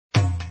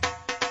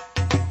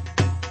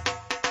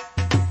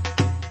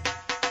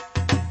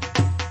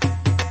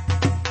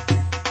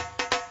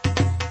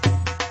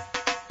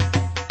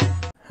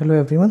Hello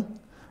everyone.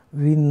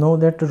 We know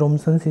that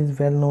Romsons is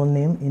well-known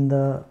name in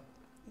the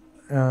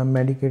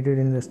medicated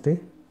industry.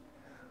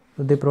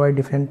 So they provide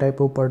different type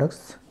of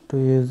products to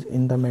use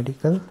in the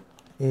medical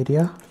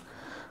area.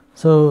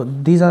 So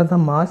these are the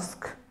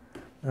masks,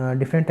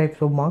 different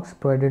types of masks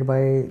provided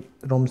by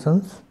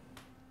Romsons.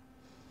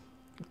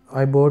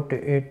 I bought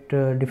it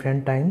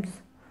different times.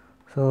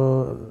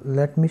 So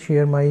let me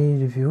share my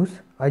reviews.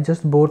 I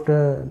just bought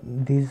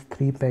these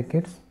 3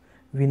 packets.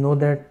 We know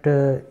that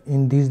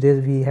in these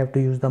days we have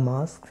to use the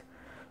masks.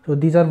 So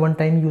these are one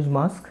time use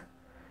mask,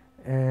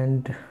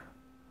 and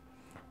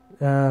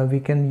we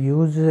can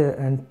use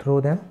and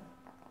throw them.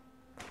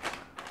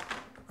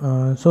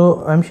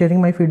 So I'm sharing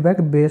my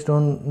feedback based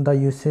on the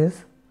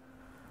uses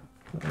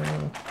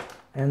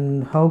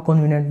and how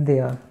convenient they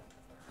are.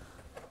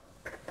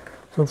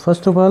 So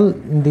first of all,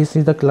 this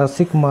is the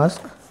classic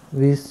mask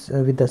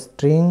with the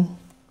string,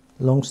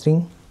 long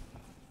string,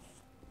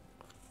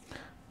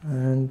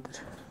 and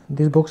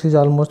this box is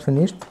almost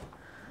finished,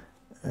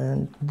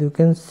 and you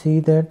can see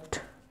that.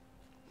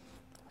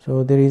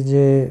 So there is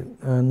a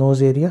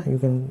nose area, you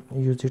can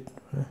use it.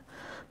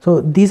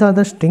 So these are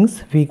the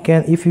strings. We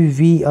can, if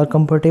we are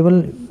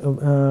comfortable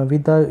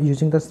with the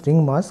using the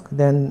string mask,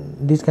 then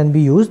this can be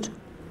used.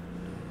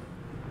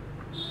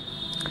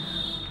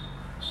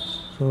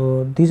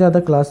 So these are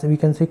the class, we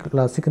can say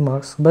classic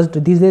masks, but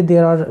these days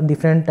there are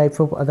different types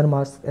of other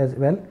masks as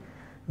well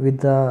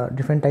with the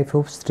different types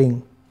of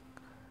string.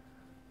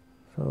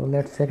 So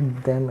let's check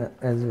them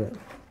as well.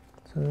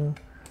 So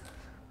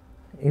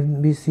if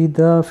we see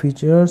the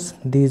features,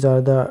 these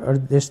are the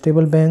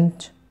adjustable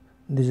bench,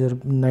 these are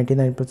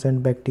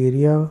 99%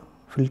 bacteria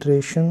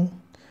filtration,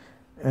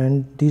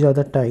 and these are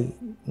the tie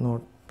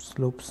knot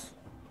slopes.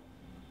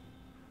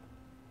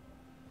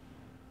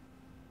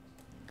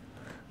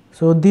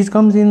 So these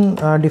comes in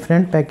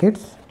different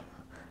packets,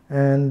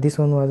 and this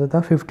one was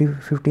the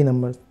 50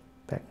 numbers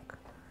pack.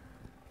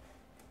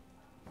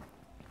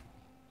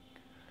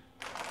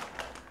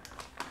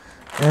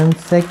 And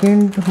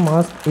second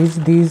mask is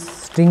this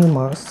string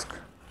mask.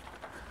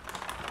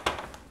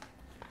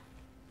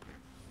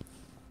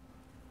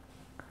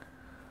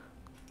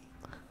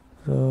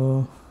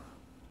 So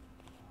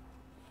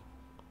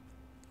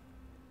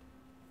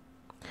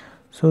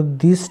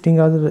these string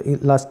are the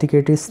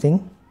elasticated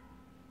string.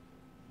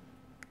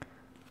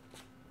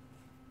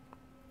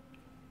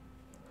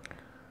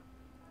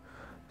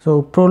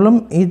 So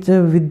problem is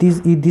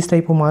with this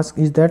type of mask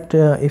is that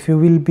if you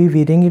will be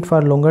wearing it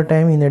for longer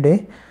time in a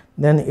day,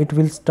 then it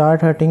will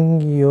start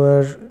hurting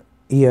your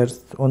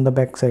ears on the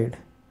back side.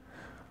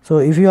 So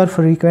if you are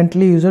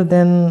frequently user,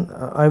 then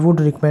I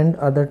would recommend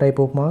other type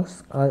of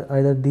masks,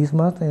 either these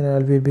masks, and I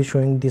will be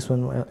showing this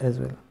one as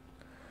well.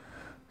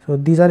 So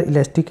these are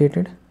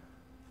elasticated.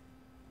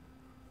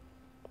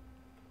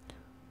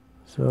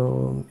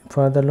 So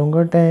for the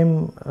longer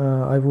time,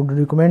 I would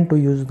recommend to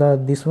use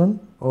this one,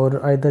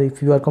 or either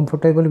if you are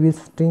comfortable with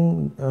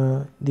string,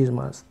 these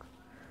masks.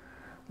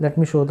 Let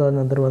me show the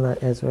another one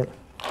as well.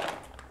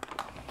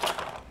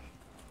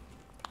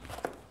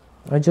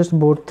 I just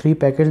bought 3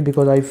 packets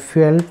because I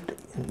felt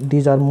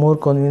these are more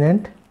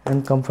convenient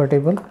and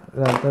comfortable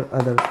rather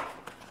others.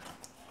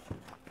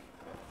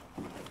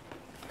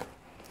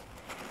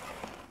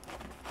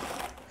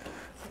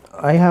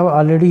 I have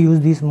already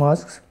used these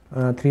masks,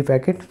 3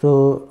 packets,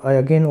 so I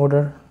again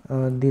order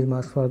these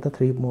masks for the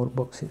 3 more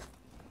boxes.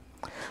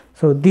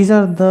 So these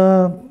are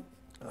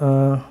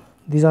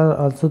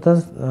also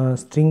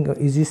the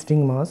easy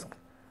string mask,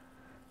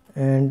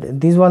 and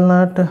these would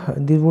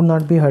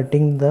not be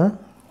hurting the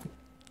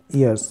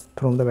ears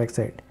from the back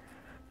side.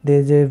 There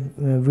is a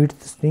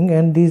width string,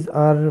 and these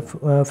are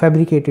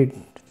fabricated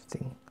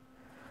string.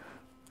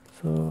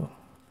 So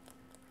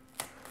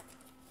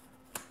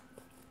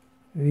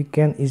we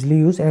can easily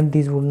use, and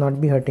these would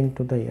not be hurting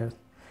to the ears,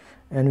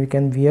 and we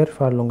can wear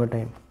for longer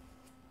time.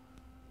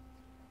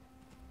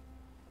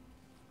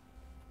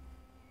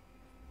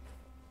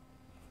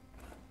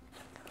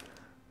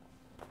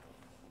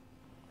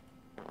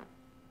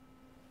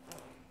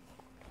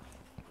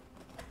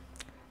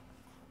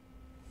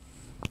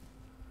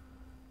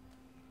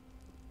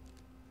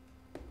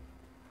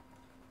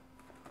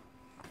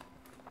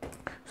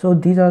 So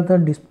these are the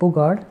Dispo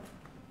guard,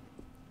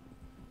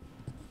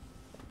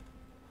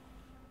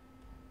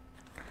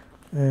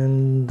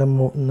 and the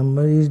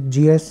number is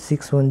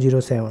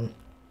GS6107.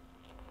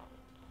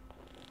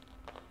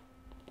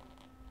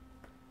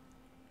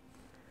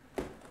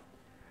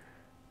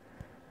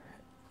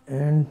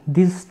 And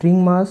these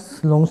string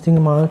masks, long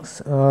string masks,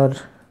 are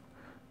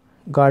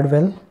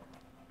Guardwell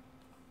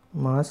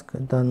mask.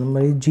 The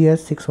number is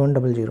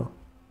GS6100.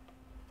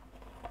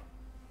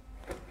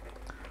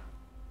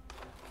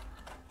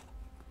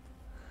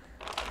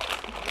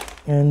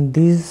 And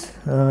these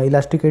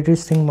elasticated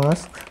string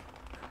masks,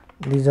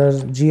 these are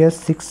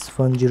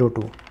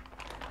GS6102.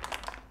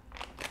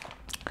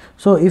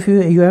 So if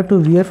you have to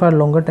wear for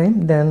longer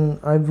time, then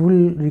I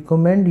will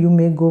recommend you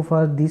may go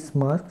for these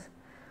masks,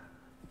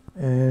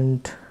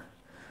 and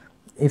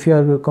if you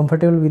are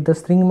comfortable with the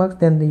string masks,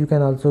 then you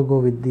can also go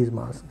with these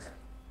masks.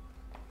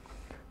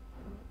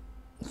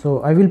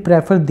 So I will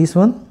prefer this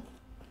one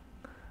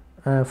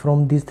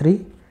from these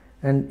three,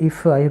 and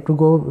if I have to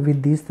go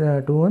with these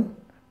two one,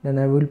 then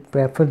I will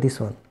prefer this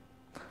one.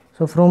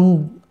 So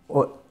from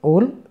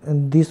all,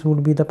 and this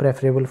would be the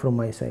preferable from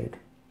my side,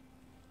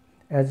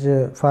 as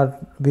for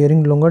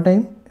wearing longer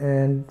time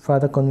and for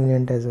the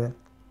convenient as well.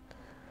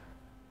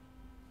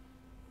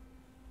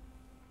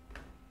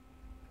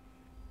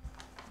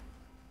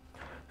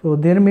 So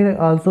there may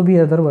also be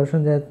other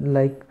versions that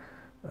like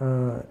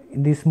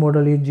this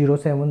model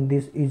is 07,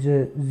 this is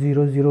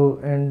 00,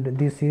 and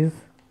this is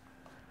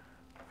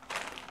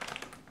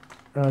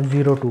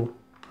 02.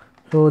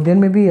 So there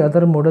may be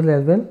other models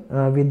as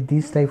well with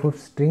this type of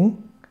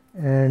string,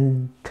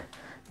 and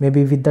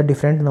maybe with the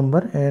different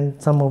number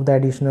and some of the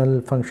additional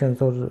functions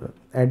or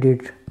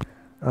added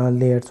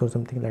layers or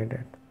something like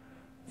that.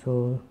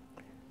 So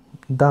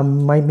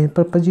my main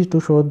purpose is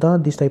to show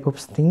this type of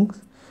strings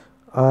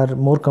are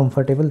more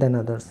comfortable than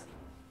others.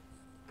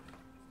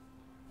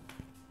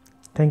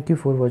 Thank you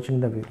for watching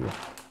the video.